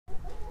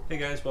Hey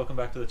guys, welcome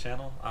back to the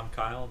channel. I'm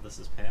Kyle, this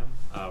is Pam.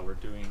 We're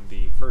doing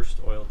the first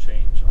oil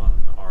change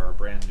on our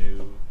brand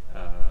new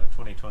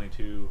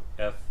 2022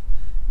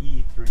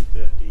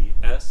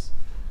 FE350S.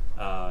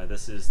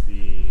 This is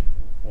the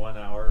 1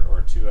 hour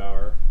or 2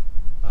 hour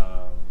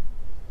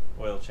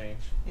oil change.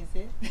 Is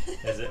it?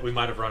 Is it? We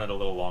might have run it a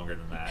little longer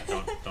than that.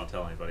 Don't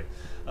tell anybody.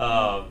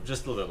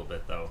 Just a little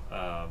bit though.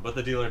 But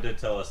the dealer did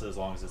tell us as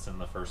long as it's in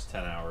the first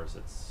 10 hours,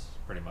 it's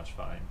pretty much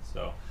fine.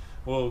 So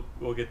we'll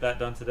get that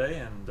done today,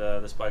 and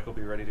this bike will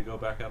be ready to go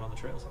back out on the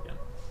trails again.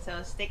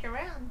 So stick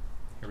around.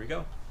 Here we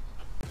go.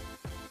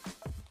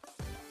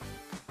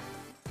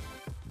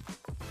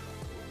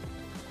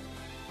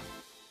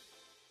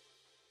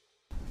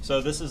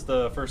 So this is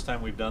the first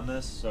time we've done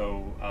this,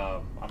 so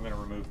I'm going to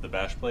remove the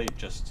bash plate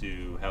just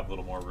to have a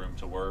little more room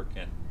to work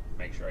and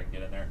make sure I can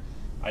get in there.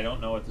 I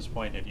don't know at this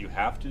point if you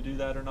have to do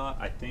that or not.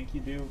 I think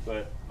you do,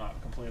 but not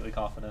completely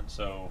confident.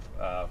 So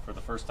for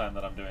the first time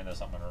that I'm doing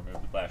this, I'm going to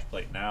remove the bash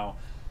plate now.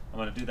 I'm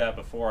going to do that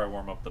before I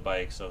warm up the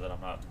bike so that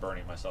I'm not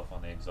burning myself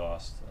on the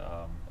exhaust.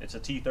 It's a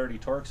T30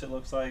 Torx, it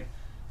looks like.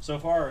 So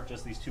far,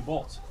 just these two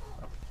bolts.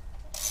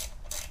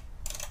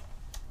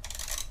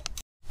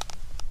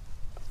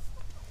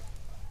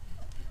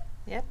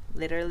 Yep,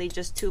 literally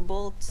just 2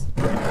 bolts.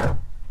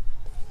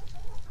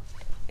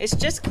 It's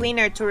just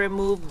cleaner to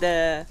remove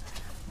the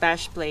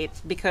bash plate,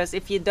 because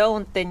if you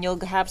don't, then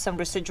you'll have some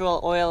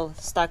residual oil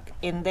stuck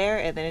in there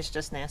and then it's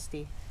just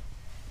nasty.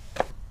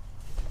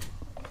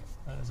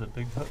 That is a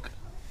big hook.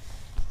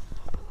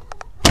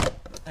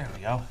 There we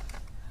go.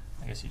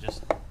 I guess you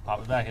just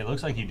pop it back. It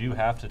looks like you do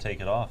have to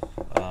take it off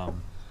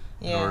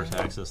in order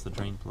to access the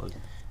drain plug.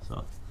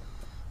 So,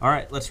 all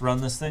right, let's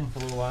run this thing for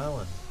a little while.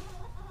 And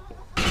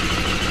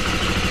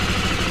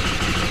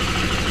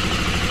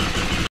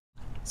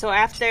so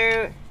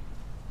after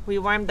we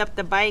warmed up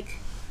the bike,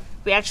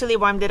 we actually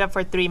warmed it up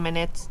for 3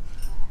 minutes,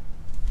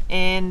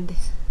 and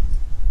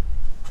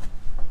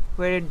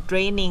we're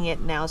draining it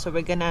now. So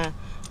we're gonna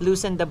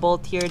loosen the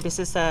bolt here. This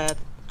is a,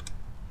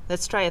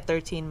 let's try a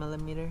 13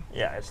 millimeter.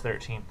 yeah, it's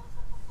 13.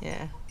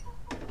 Yeah,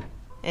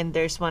 and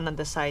there's one on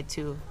the side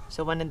too.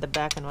 So one in the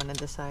back and one on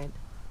the side.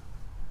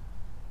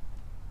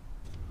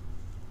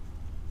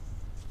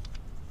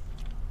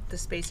 The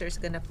spacer's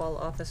gonna fall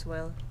off as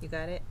well. You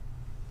got it?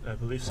 I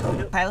believe so.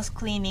 Yep. Kyle's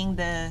cleaning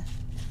the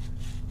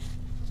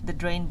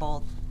drain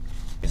bolt.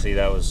 You see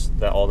that was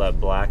all that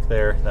black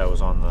there. That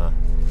was on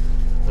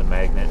the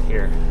magnet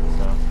here.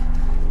 So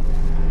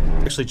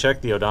actually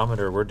checked the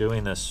odometer. We're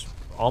doing this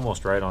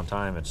almost right on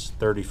time. It's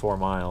 34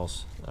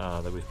 miles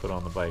that we've put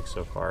on the bike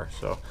so far.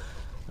 So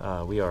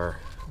we are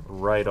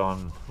right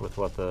on with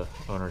what the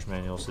owner's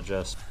manual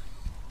suggests.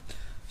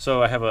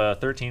 So I have a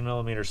 13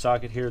 millimeter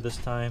socket here this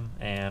time,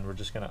 and we're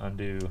just going to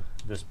undo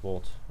this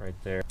bolt right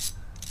there.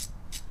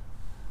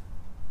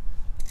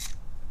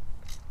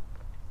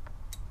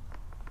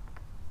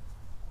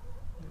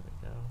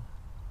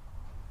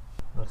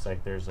 Looks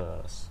like there's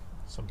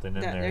something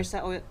in there.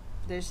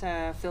 There's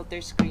a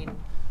filter screen.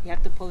 You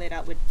have to pull it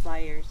out with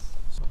pliers.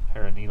 So a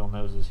pair of needle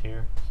noses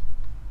here.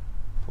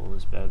 Pull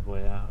this bad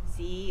boy out.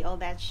 See all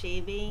that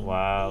shaving?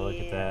 Wow, look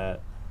at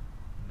that.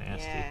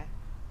 Nasty. Yeah.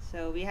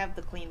 So we have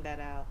to clean that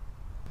out.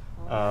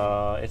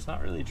 It's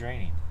not really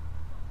draining.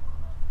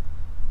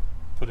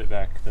 Put it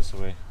back this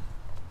way.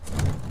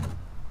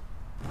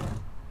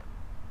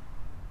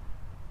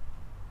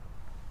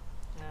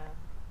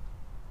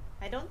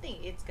 I don't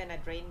think it's gonna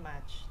drain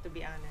much, to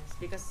be honest,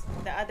 because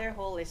the other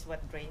hole is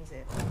what drains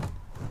it.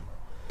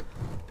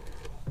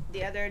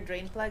 The other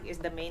drain plug is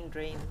the main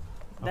drain.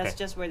 That's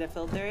just where the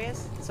filter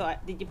is. So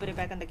did you put it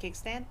back on the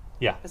kickstand?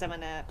 Yeah. Because I'm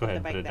gonna Go put ahead the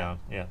and bike put it down.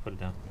 Yeah, put it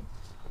down.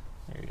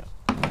 There you go.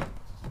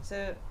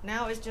 So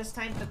now it's just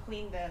time to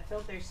clean the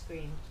filter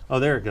screen. Oh,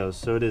 there it goes.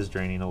 So it is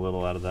draining a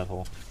little out of that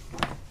hole.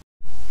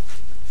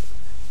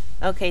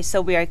 Okay, so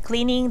we are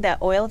cleaning the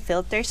oil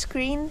filter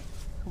screen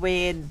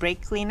with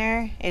brake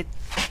cleaner.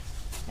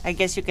 I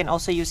guess you can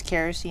also use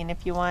kerosene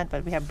if you want,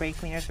 but we have brake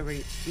cleaner, so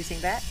we're using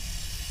that.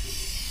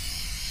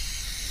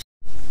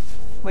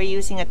 We're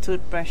using a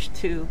toothbrush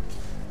to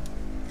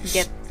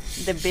get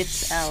the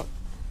bits out.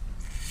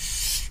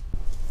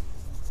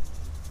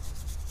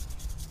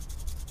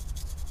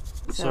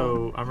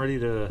 So I'm ready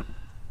to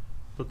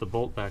put the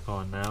bolt back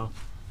on now.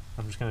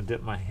 I'm just going to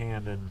dip my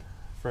hand in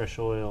fresh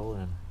oil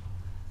and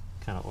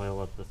kind of oil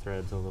up the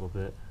threads a little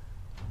bit.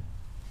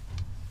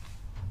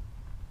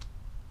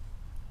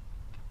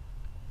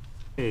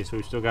 Okay, so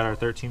we've still got our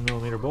 13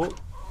 millimeter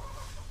bolt.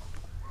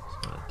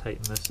 Just going to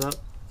tighten this up.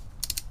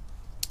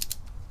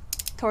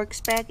 Torque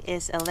spec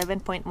is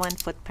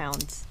 11.1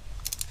 foot-pounds.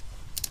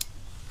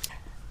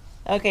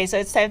 Okay, so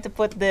it's time to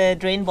put the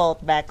drain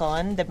bolt back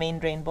on, the main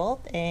drain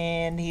bolt,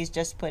 and he's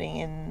just putting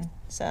in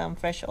some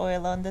fresh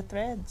oil on the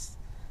threads.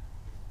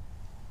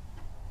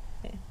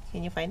 Okay,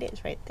 can you find it?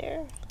 It's right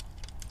there.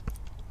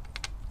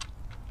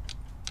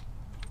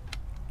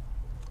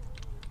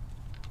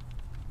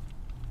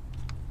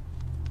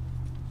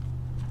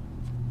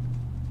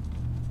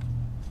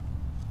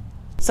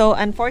 So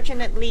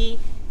unfortunately,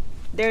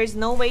 There is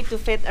no way to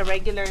fit a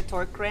regular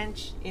torque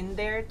wrench in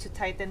there to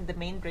tighten the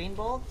main drain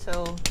bolt,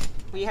 so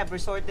we have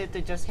resorted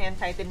to just hand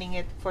tightening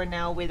it for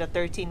now with a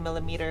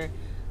 13mm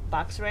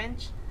box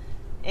wrench.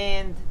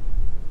 And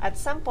at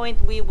some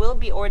point we will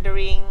be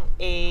ordering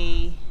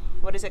a,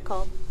 what is it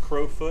called?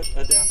 Crowfoot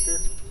adapter.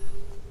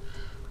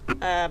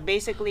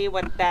 Basically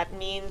what that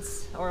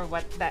means, or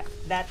what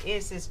that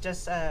is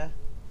just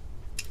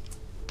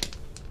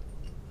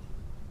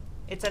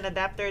it's an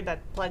adapter that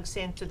plugs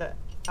into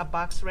a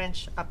box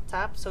wrench up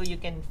top, so you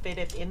can fit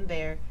it in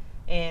there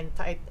and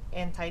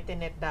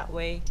tighten it that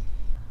way.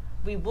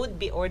 We would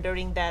be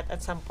ordering that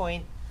at some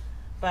point,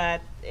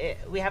 but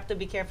we have to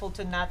be careful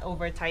to not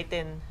over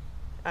tighten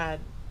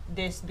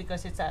this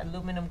because it's an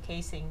aluminum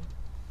casing.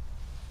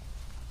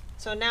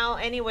 So now,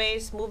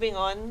 anyways, moving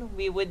on,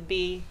 we would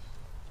be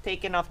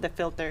taking off the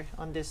filter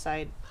on this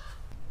side.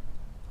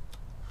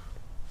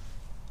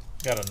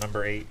 Got a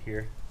number 8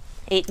 here.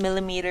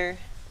 8mm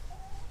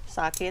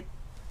socket.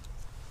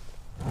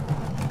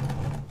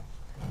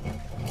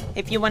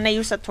 If you want to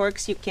use a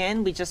Torx, you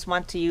can. We just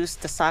want to use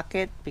the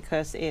socket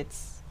because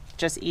it's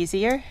just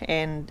easier,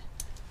 and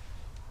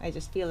I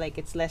just feel like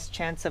it's less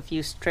chance of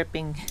you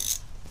stripping.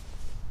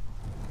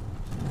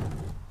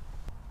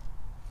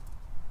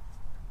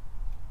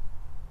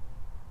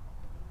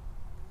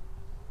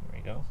 There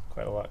we go.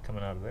 Quite a lot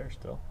coming out of there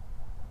still.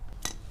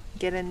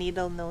 Get a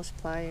needle nose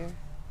plier.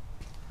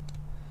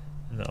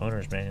 In the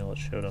owner's manual, it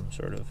showed them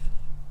sort of.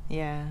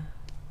 Yeah,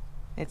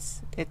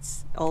 it's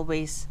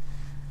always,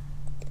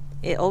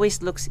 it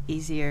always looks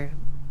easier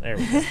There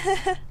we go.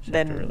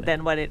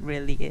 than what it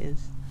really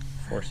is.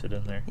 Force it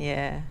in there.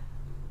 Yeah.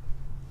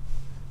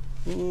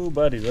 Ooh,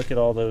 buddy, look at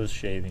all those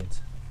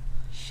shavings.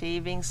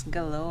 Shavings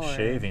galore.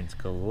 Shavings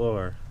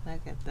galore.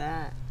 Look at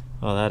that.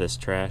 Oh, that is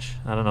trash.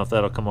 I don't know if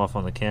that'll come off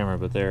on the camera,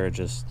 but there are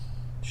just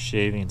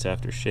shavings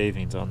after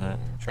shavings on that.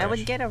 Trash. I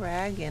would get a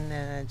rag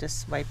and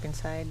just wipe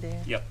inside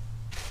there. Yep.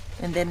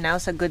 And then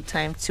now's a good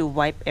time to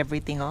wipe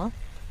everything off.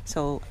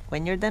 So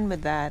when you're done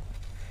with that,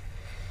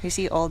 you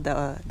see all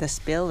the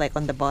spill like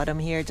on the bottom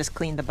here, just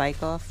clean the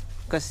bike off,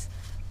 because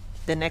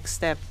the next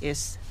step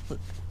is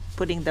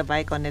putting the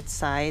bike on its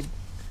side.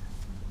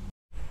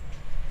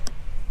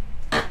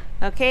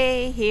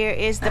 Okay, here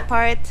is the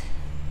part.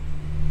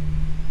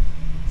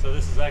 So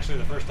this is actually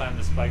the first time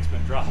this bike's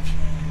been dropped.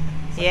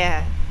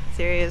 Yeah,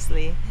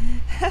 seriously.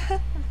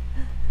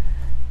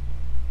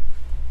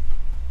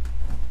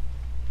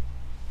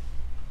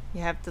 You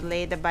have to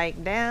lay the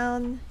bike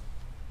down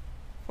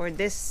for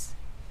this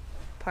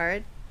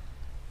part.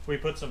 We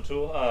put some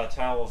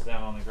towels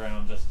down on the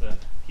ground just to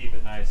keep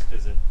it nice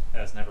because it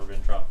has never been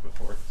dropped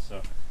before.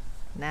 So.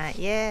 Not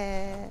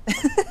yet.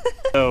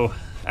 So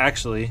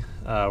actually,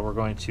 we're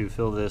going to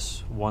fill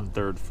this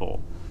 1/3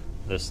 full.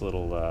 This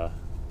little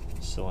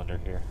cylinder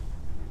here.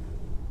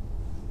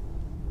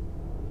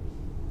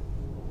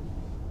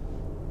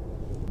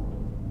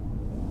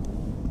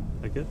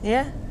 That good?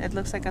 Yeah, it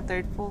looks like a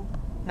 1/3 full.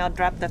 Now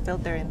drop the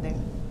filter in there.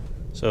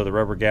 So the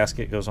rubber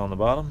gasket goes on the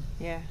bottom.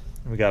 Yeah.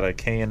 We got a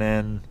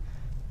K&N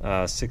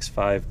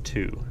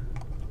 652.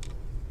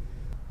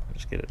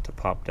 Just get it to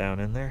pop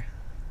down in there.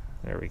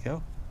 There we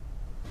go.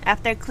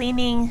 After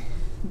cleaning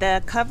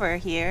the cover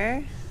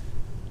here,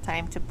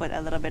 time to put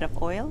a little bit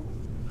of oil.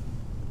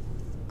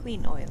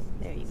 Clean oil.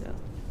 There you go.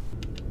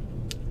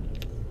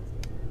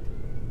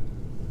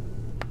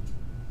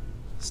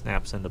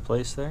 Snaps into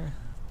place there.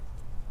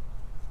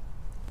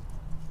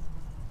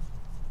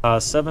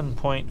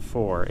 7.4,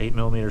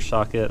 8mm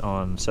socket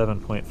on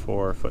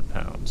 7.4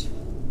 foot-pounds.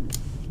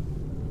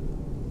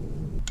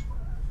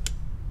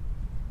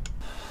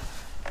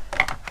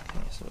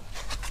 Okay, so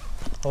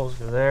holes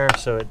go there,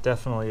 so it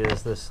definitely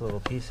is this little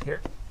piece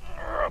here.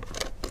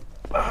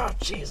 Oh,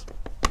 jeez.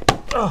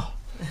 Oh.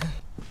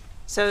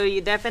 So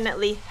you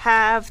definitely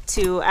have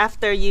to,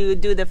 after you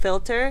do the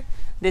filter,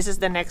 this is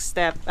the next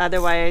step.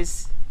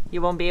 Otherwise,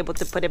 you won't be able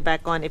to put it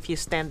back on if you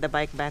stand the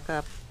bike back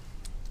up.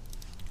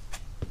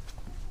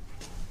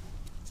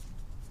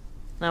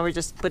 Now we're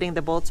just putting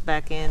the bolts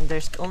back in.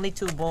 There's only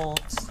 2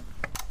 bolts.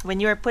 When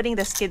you are putting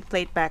the skid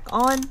plate back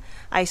on,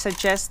 I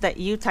suggest that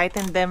you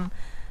tighten them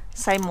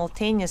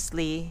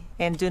simultaneously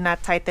and do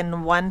not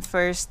tighten one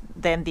first,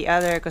 then the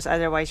other, because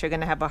otherwise you're going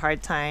to have a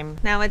hard time.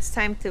 Now it's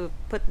time to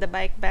put the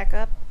bike back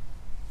up.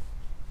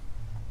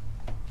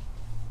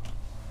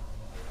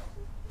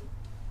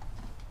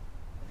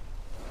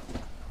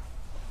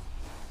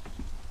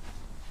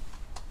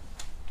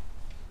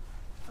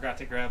 Forgot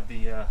to grab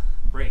the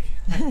brake.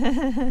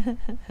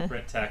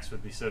 Brent Tax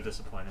would be so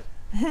disappointed.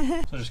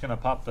 So I'm just going to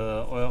pop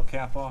the oil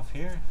cap off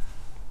here.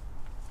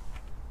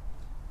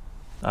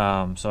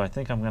 So I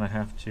think I'm going to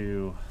have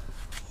to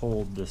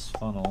hold this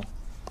funnel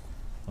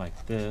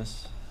like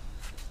this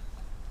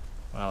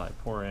while I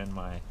pour in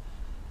my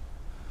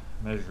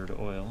measured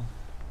oil.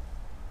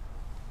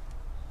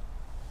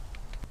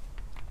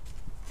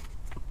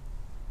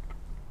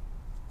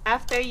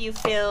 After you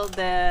fill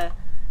the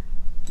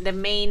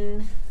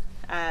main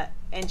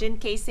engine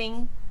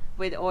casing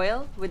with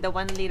oil, with the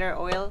 1 liter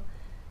oil,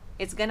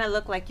 it's gonna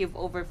look like you've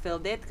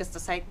overfilled it because the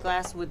sight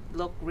glass would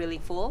look really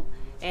full.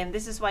 And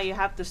this is why you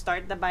have to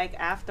start the bike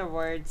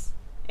afterwards,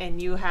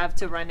 and you have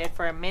to run it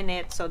for a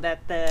minute so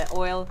that the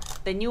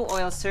new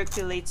oil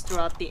circulates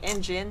throughout the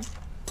engine.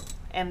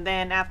 And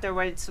then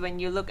afterwards, when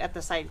you look at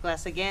the sight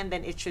glass again,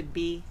 then it should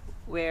be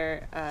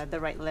where the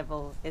right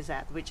level is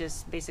at, which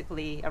is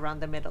basically around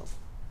the middle.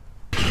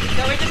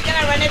 So we're just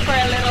gonna run it for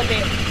a little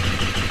bit.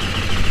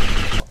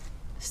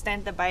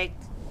 Stand the bike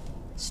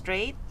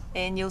straight,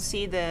 and you'll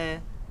see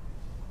the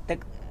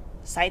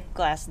sight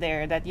glass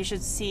there that you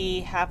should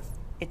see half.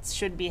 It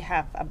should be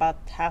about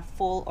half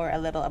full or a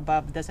little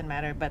above, doesn't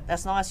matter. But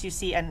as long as you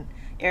see an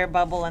air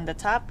bubble on the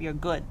top, you're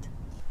good.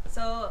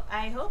 So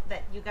I hope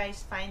that you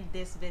guys find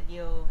this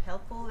video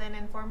helpful and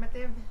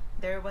informative.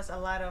 There was a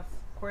lot of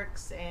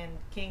quirks and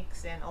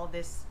kinks and all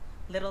this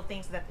little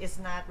things that is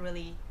not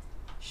really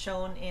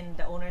shown in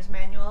the owner's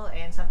manual,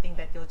 and something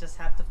that you'll just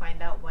have to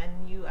find out when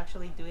you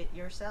actually do it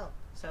yourself.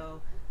 So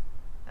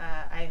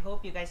I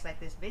hope you guys like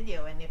this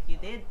video, and if you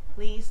did,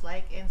 please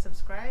like and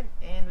subscribe,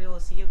 and we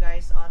will see you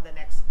guys on the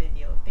next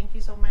video. Thank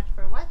you so much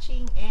for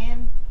watching,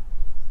 and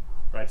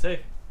Ride safe.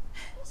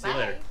 See you bye.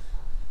 later.